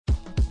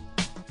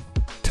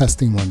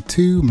Testing 1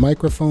 2,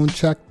 microphone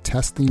check,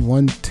 testing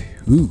 1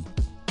 2.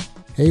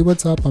 Hey,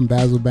 what's up? I'm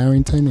Basil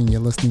Barrington, and you're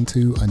listening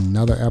to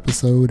another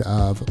episode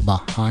of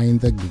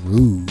Behind the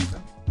Groove.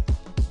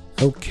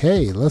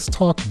 Okay, let's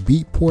talk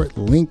Beatport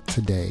Link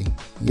today.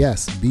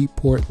 Yes,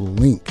 Beatport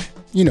Link.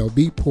 You know,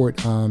 Beatport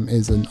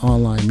is an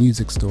online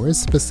music store. It's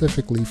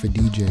specifically for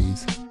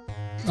DJs.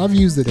 I've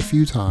used it a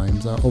few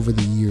times over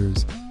the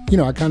years. You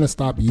know, I kind of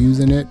stopped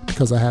using it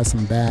because I had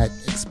some bad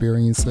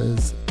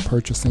experiences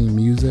purchasing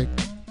music.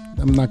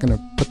 I'm not going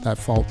to put that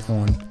fault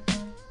on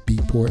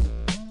Beatport.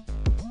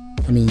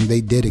 I mean, they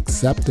did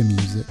accept the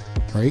music,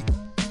 right?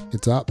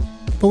 It's up.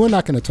 But we're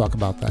not going to talk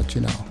about that,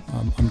 you know.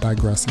 I'm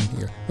digressing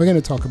here. We're going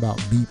to talk about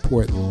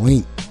Beatport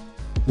Link,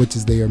 which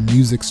is their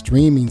music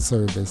streaming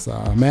service.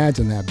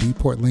 Imagine that.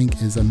 Beatport Link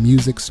is a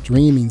music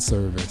streaming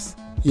service.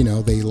 You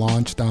know, they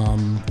launched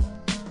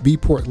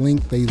Beatport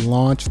Link. They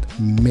launched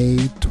May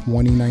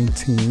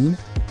 2019.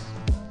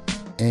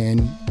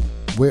 And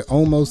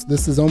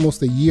this is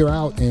almost a year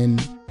out,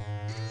 and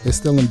they're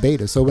still in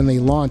beta. So when they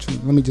launched,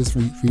 let me just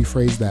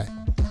rephrase that.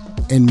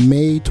 In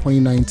May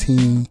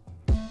 2019,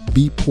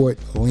 Beatport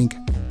Link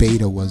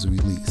beta was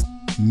released.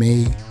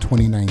 May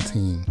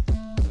 2019.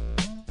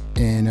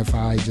 And if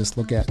I just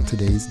look at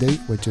today's date,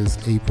 which is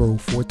April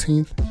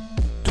 14th,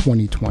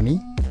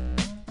 2020,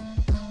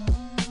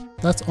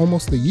 that's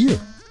almost a year.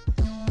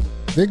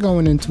 They're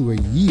going into a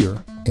year,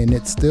 and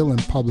it's still in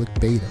public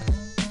beta.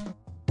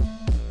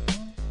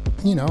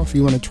 You know, if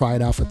you want to try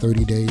it out for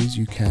 30 days,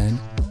 you can.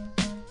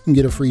 You can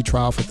get a free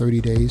trial for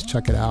 30 days,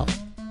 check it out.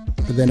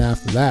 But then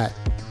after that,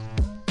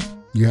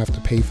 you have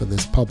to pay for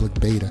this public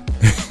beta.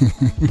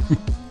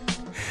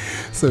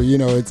 So, you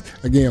know, it's,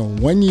 again,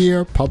 1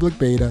 year public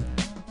beta.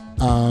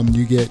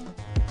 You get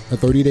a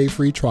 30-day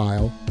free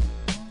trial.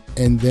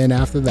 And then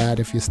after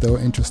that, if you're still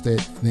interested,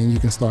 then you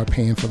can start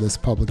paying for this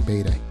public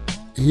beta.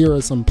 Here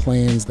are some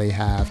plans they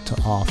have to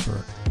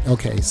offer.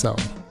 Okay, so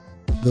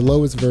the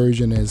lowest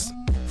version is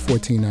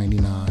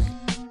 $14.99.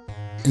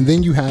 And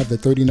then you have the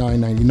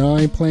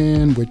 $39.99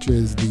 plan, which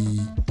is the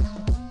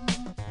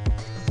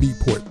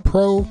Beatport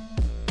Pro.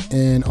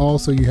 And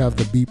also you have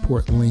the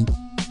Beatport Link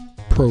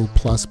Pro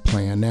Plus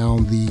plan. Now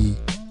the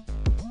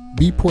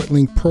Beatport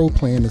Link Pro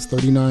plan is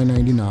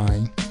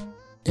 $39.99.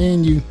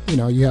 And you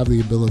have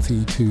the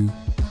ability to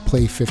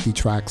play 50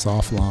 tracks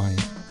offline.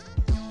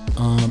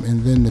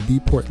 And then the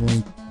Beatport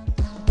Link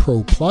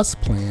Pro Plus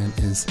plan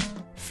is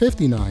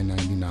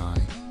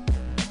 $59.99.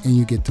 And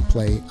you get to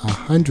play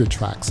 100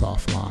 tracks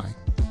offline.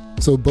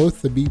 So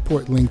both the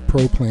Beatport Link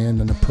Pro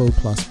plan and the Pro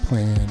Plus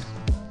plan,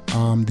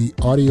 the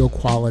audio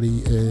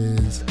quality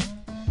is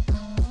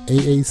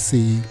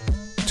AAC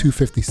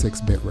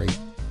 256 bit rate.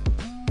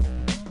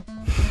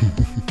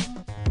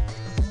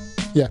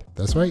 Yeah,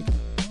 that's right.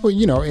 Well,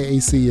 you know,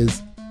 AAC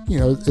is,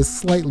 is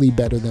slightly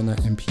better than an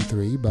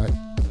MP3, but,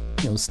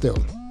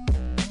 still.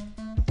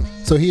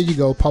 So here you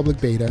go, public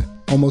beta,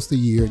 almost a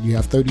year. You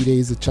have 30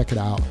 days to check it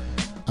out.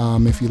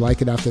 If you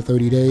like it after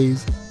 30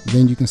 days,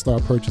 then you can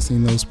start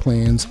purchasing those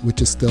plans, which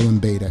is still in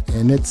beta.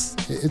 And it's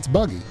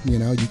buggy,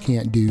 you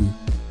can't do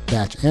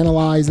batch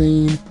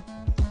analyzing.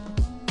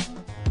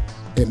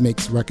 It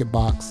makes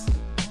Rekordbox,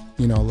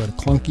 a little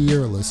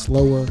clunkier, a little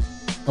slower.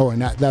 Oh,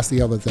 and that's the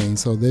other thing.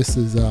 So this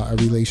is a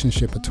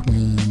relationship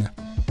between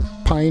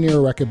Pioneer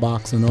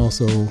Rekordbox and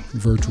also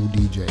Virtual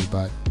DJ.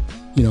 But,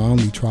 I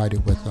only tried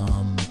it with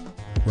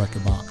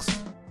Rekordbox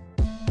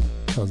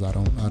because I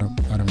don't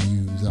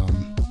use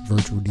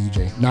Virtual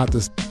DJ.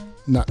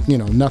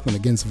 Nothing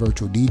against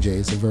Virtual DJ.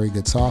 It's a very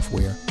good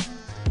software.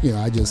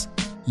 I just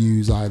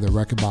use either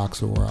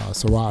Rekordbox or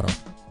Serato.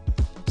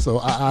 So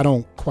I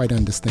don't quite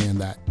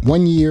understand that.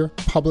 1 year,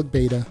 public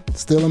beta,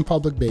 still in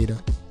public beta.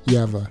 You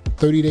have a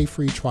 30-day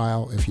free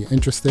trial if you're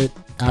interested.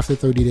 After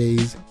 30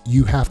 days,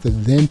 you have to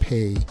then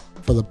pay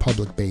for the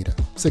public beta.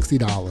 $60,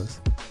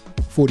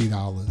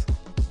 $40,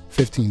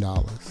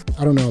 $15.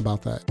 I don't know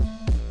about that.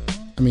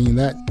 I mean,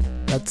 that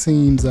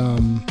seems,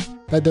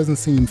 that doesn't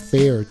seem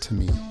fair to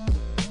me.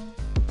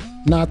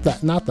 Not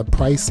the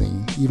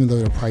pricing, even though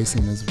the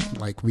pricing is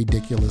like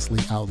ridiculously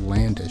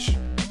outlandish.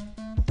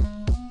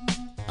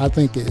 I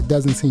think it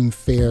doesn't seem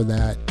fair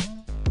that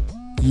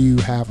you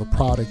have a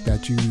product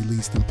that you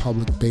released in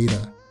public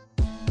beta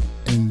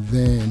and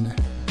then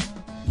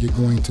you're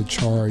going to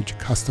charge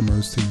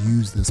customers to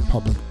use this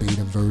public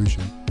beta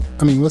version.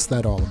 I mean, what's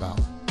that all about?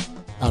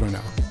 I don't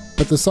know.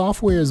 But the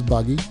software is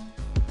buggy.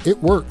 It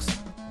works.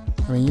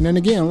 I mean, and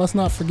again, let's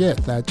not forget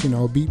that,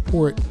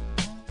 Beatport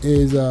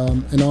is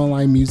an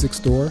online music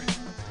store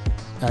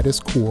at its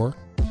core,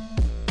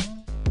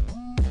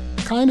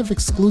 kind of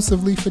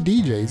exclusively for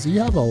DJs. You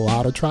have a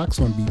lot of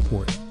tracks on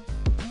Beatport.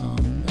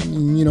 I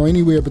mean,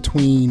 anywhere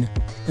between,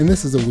 and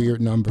this is a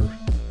weird number,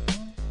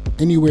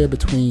 anywhere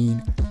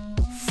between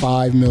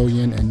 5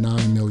 million and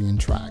 9 million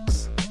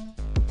tracks.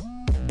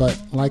 But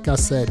like I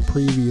said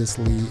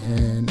previously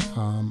in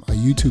a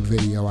YouTube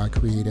video I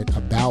created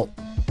about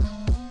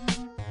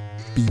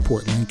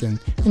Beatport Link and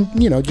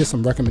just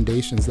some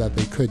recommendations that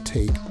they could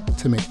take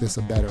to make this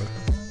a better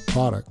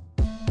product.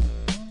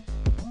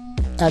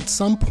 At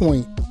some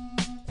point,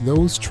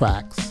 those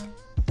tracks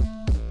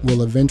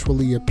will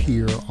eventually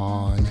appear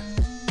on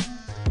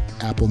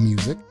Apple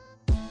Music,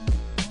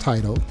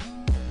 Tidal,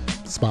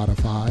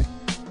 Spotify,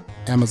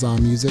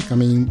 Amazon Music. I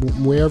mean,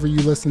 wherever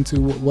you listen to,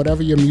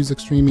 whatever your music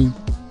streaming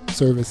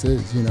service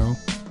is,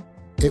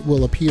 it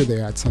will appear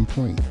there at some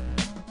point.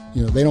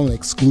 They don't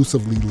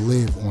exclusively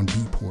live on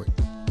Beatport.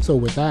 So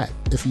with that,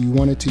 if you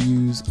wanted to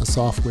use a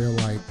software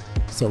like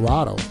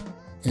Serato,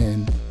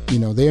 and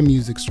their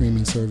music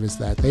streaming service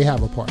that they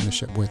have a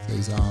partnership with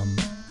is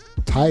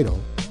Tidal,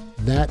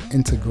 that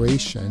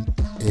integration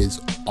is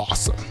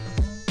awesome.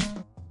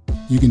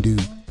 You can do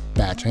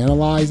batch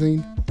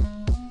analyzing.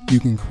 You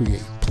can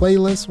create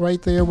playlists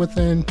right there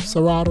within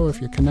Serato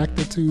if you're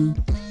connected to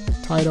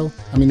Tidal.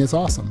 I mean, it's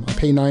awesome. I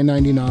pay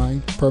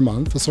 $9.99 per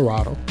month for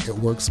Serato. It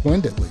works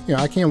splendidly.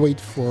 I can't wait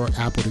for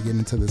Apple to get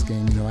into this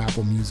game,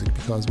 Apple Music,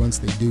 because once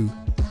they do,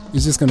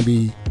 it's just going to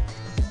be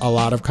a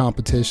lot of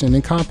competition,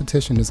 and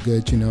competition is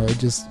good. It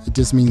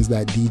just means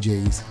that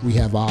DJs, we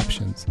have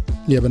options.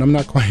 Yeah, but I'm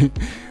not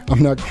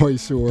quite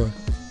sure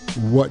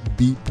what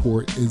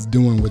Beatport is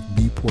doing with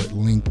Beatport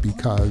Link,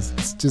 because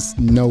it's just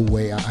no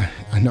way.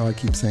 I know I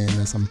keep saying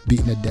this, I'm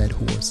beating a dead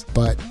horse,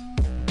 but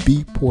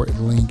Beatport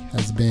Link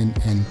has been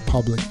in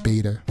public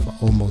beta for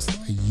almost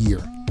a year.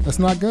 That's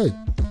not good.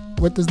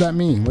 What does that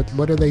mean?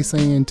 What are they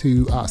saying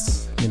to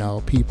us,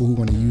 people who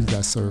want to use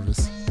that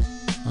service?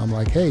 I'm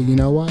like, hey, you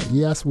know what?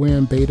 Yes, we're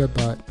in beta,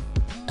 but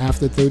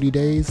after 30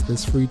 days,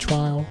 this free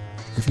trial,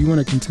 if you want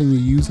to continue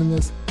using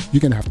this, you're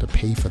going to have to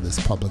pay for this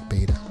public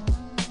beta.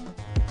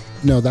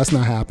 No, that's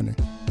not happening.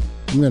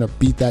 I'm going to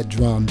beat that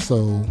drum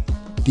so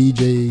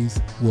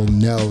DJs will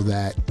know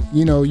that,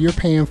 you're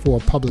paying for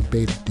a public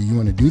beta. Do you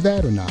want to do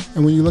that or not?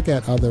 And when you look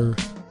at other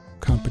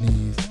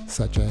companies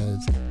such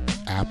as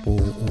Apple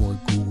or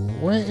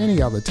Google or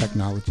any other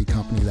technology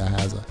company that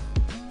has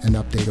an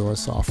update or a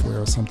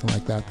software or something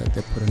like that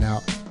they're putting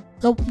out,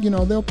 they'll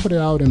put it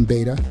out in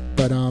beta,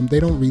 but they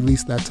don't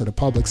release that to the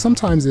public.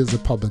 Sometimes there's a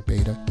public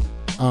beta,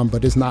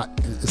 but it's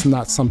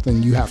not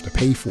something you have to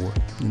pay for.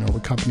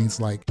 With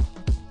companies like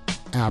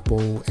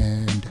Apple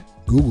and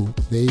Google,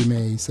 they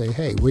may say,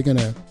 hey, we're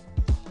gonna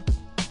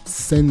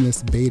send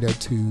this beta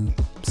to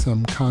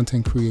some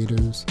content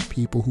creators,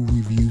 people who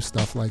review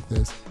stuff like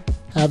this,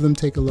 have them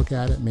take a look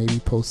at it, maybe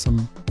post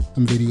some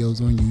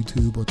videos on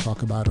YouTube or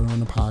talk about it on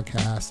the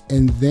podcast.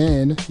 And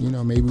then,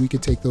 maybe we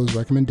could take those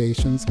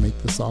recommendations, make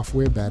the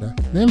software better,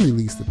 then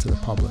release it to the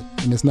public.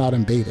 And it's not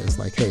in beta. It's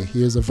like, hey,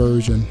 here's a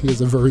version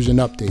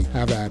update.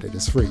 Have at it.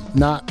 It's free.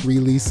 Not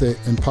release it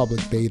in public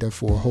beta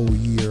for a whole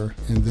year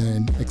and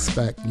then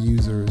expect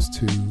users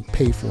to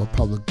pay for a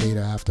public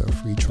beta after a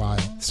free trial.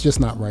 It's just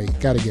not right.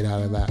 Got to get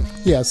out of that.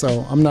 Yeah,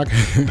 so I'm not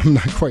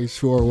quite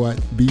sure what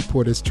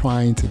Beatport is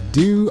trying to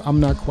do. I'm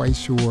not quite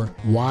sure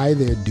why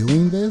they're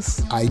doing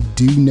this. I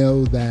do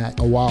know that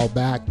a while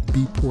back,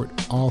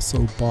 Beatport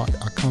also bought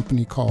a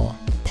company called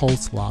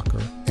Pulse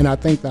Locker. And I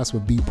think that's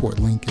what Beatport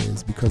Link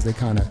is, because they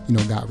kind of,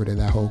 got rid of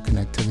that whole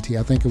connectivity.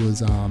 I think it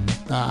was,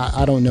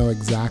 I don't know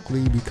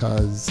exactly,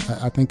 because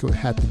I think it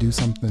had to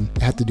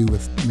do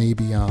with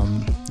maybe,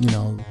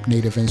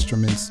 Native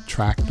Instruments,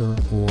 Tractor,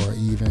 or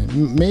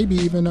maybe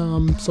even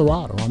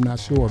Serato. I'm not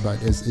sure,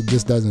 but it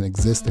just doesn't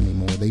exist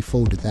anymore. They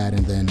folded that,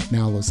 and then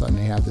now all of a sudden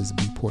they have this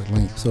Beatport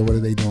Link. So what are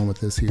they doing with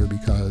this here?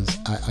 Because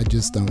I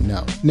just don't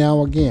know.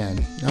 Now,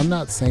 again, I'm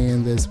not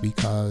saying this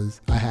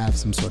because I have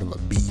some sort of a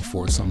beef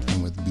or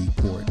something with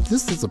Beatport.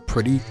 This is a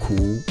pretty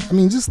cool,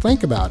 just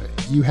think about it.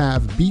 You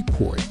have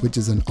Beatport, which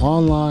is an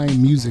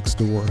online music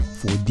store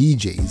for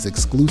DJs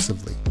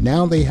exclusively.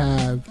 Now they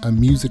have a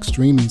music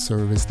streaming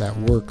service that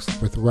works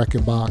with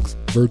Rekordbox,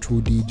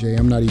 Virtual DJ.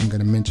 I'm not even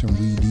going to mention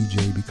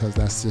WeDJ, because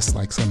that's just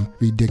like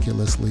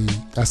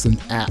that's an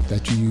app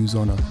that you use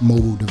on a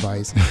mobile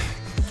device.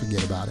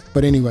 Forget about it.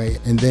 But anyway,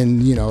 and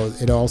then,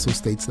 it also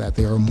states that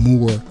there are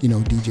more,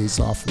 DJ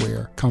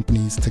software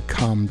companies to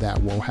come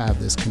that will have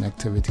this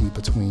connectivity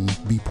between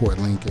Beatport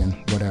Link and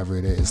whatever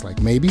it is.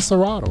 Like maybe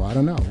Serato, I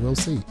don't know. We'll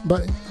see.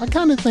 But I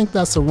kind of think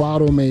that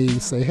Serato may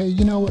say, hey,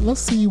 you know what? Let's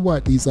see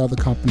what's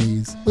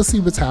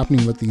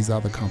happening with these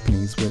other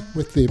companies,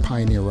 with the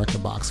Pioneer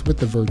Rekordbox, with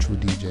the Virtual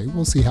DJ.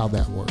 We'll see how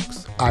that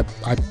works. I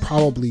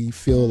probably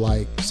feel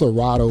like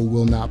Serato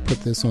will not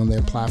put this on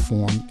their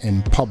platform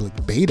in public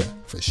beta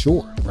for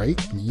sure, right?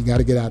 You got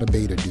to get out of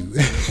beta, dude.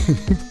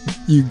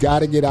 You got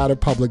to get out of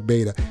public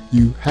beta.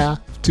 You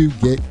have to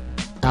get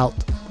out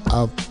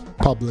of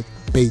public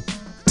beta.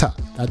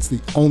 That's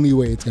the only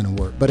way it's going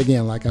to work. But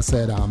again, like I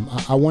said,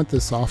 I want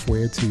this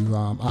software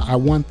to, I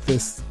want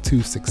this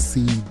to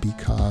succeed,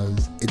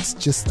 because it's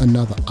just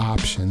another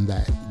option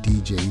that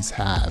DJs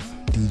have.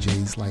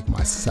 DJs like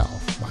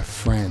myself, my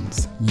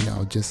friends,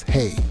 just,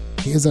 hey,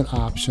 here's an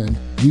option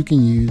you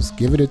can use,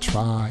 give it a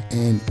try,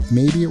 and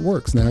maybe it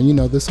works. Now,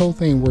 this whole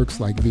thing works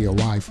like via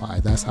Wi-Fi.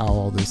 That's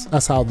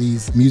how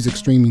these music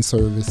streaming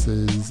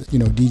services,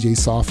 DJ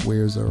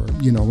softwares are,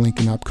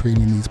 linking up,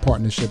 creating these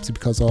partnerships,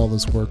 because all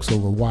this works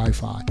over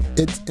Wi-Fi.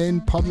 It's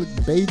in public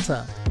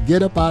beta.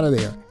 Get up out of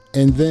there.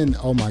 And then,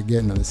 oh my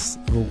goodness,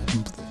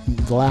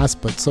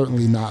 last but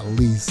certainly not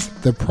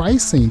least, the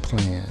pricing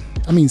plan.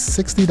 I mean,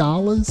 $60,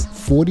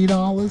 $40,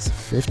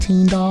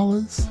 $15,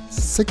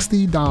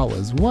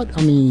 $60. What?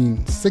 I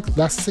mean, that's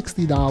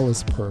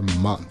 $60 per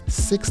month.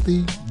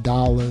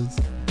 $60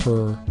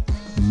 per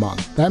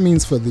month. That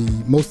means for the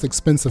most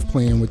expensive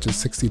plan, which is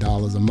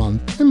 $60 a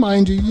month, and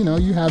mind you,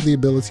 you have the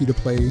ability to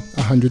play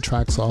 100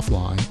 tracks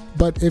offline.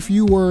 But if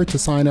you were to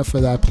sign up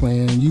for that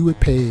plan, you would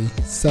pay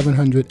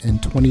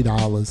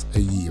 $720 a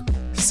year.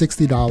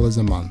 $60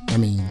 a month. I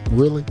mean,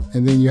 really?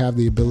 And then you have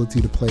the ability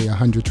to play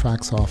 100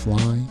 tracks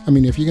offline. I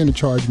mean, if you're going to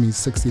charge me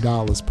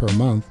 $60 per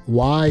month,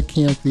 why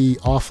can't the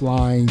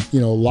offline,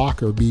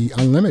 locker be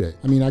unlimited?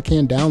 I mean, I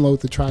can't download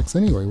the tracks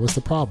anyway. What's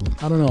the problem?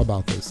 I don't know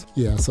about this.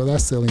 Yeah, so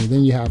that's silly. And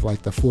then you have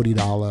like the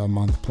 $40 a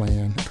month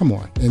plan. Come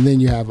on. And then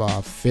you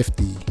have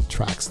 50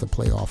 tracks to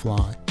play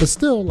offline. But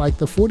still, like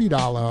the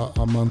 $40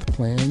 a month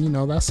plan,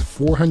 that's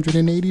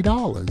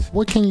 $480.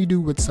 What can you do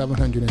with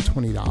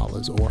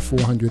 $720 or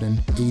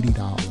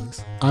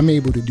 $480? I'm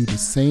able to do the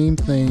same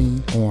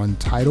thing on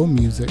Tidal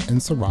Music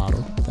and Serato,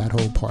 that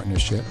whole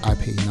partnership. I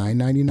pay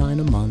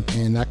 $9.99 a month,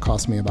 and that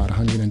costs me about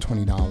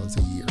 $120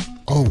 a year.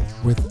 Oh,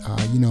 with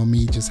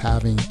me just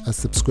having a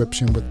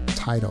subscription with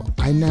Tidal,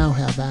 I now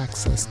have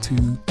access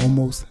to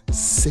almost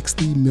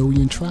 60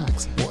 million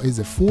tracks. Or is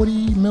it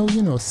 40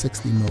 million or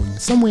 60 million?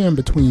 Somewhere in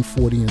between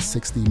 40 and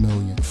 60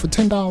 million for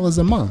 $10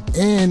 a month.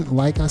 And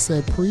like I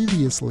said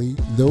previously,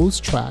 those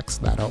tracks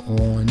that are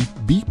on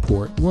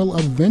Beatport will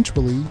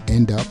eventually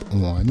end up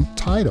on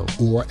Tidal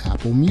or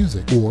Apple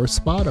Music or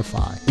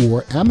Spotify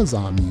or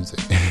Amazon Music.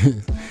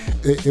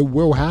 It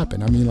will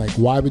happen. I mean, like,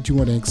 why would you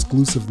want to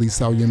exclusively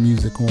sell your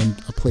music on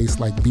a place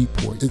like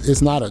Beatport?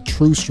 It's not a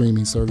true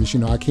streaming service.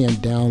 I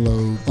can't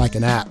download like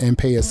an app and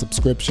pay a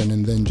subscription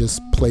and then just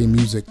play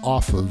music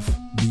off of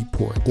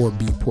Beatport or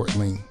Beatport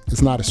Link.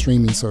 It's not a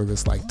streaming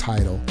service like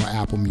Tidal or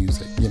Apple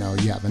Music. You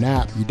have an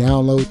app, you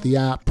download the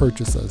app,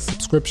 purchase a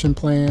subscription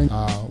plan,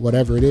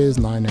 whatever it is,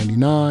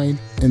 $9.99,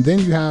 and then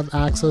you have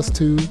access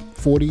to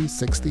 40,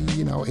 60,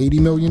 80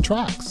 million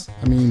tracks.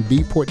 I mean,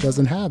 Beatport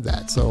doesn't have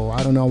that, so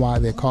I don't know why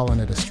they're calling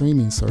it a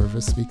streaming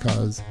service,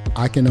 because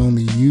I can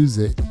only use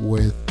it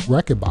with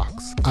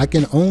Rekordbox. I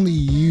can only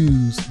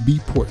use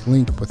Beatport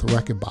Link with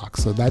Rekordbox,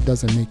 so that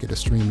doesn't make it a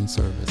streaming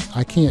service.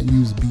 I can't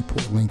use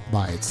Beatport Link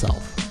by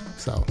itself.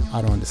 So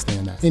I don't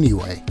understand that.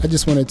 Anyway, I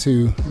just wanted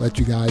to let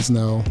you guys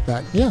know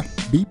that,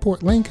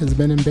 Beatport Link has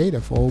been in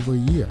beta for over a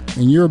year,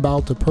 and you're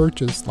about to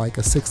purchase like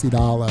a $60,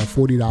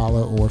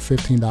 $40, or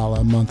 $15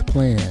 a month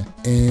plan,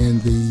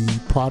 and the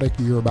product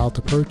you're about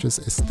to purchase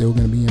is still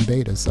going to be in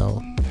beta.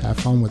 So have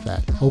fun with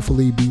that.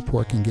 Hopefully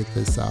Beatport can get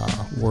this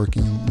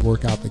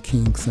work out the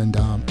kinks, and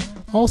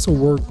also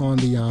work on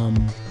the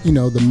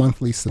the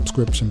monthly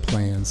subscription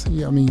plans.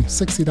 Yeah, I mean,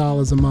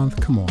 $60 a month,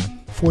 come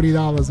on.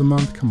 $40 a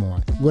month, come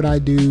on. Would I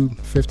do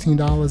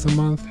 $15 a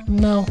month?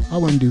 No, I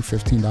wouldn't do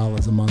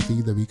 $15 a month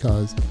either,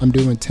 because I'm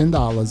doing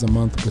 $10 a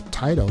month with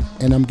Tidal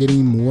and I'm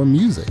getting more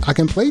music. I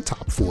can play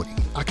top 40.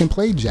 I can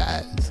play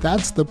jazz.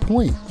 That's the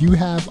point. You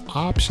have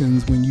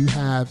options when you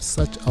have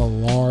such a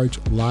large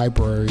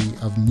library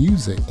of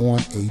music on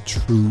a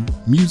true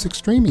music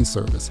streaming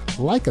service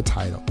like a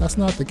Tidal. That's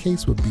not the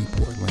case with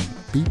Beatport Link.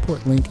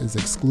 Beatport Link is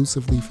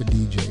exclusively for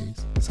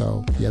DJs.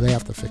 So yeah, they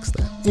have to fix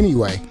that.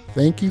 Anyway,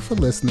 thank you for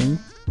listening.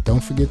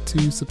 Don't forget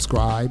to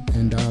subscribe,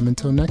 and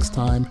until next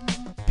time,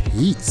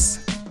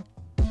 peace.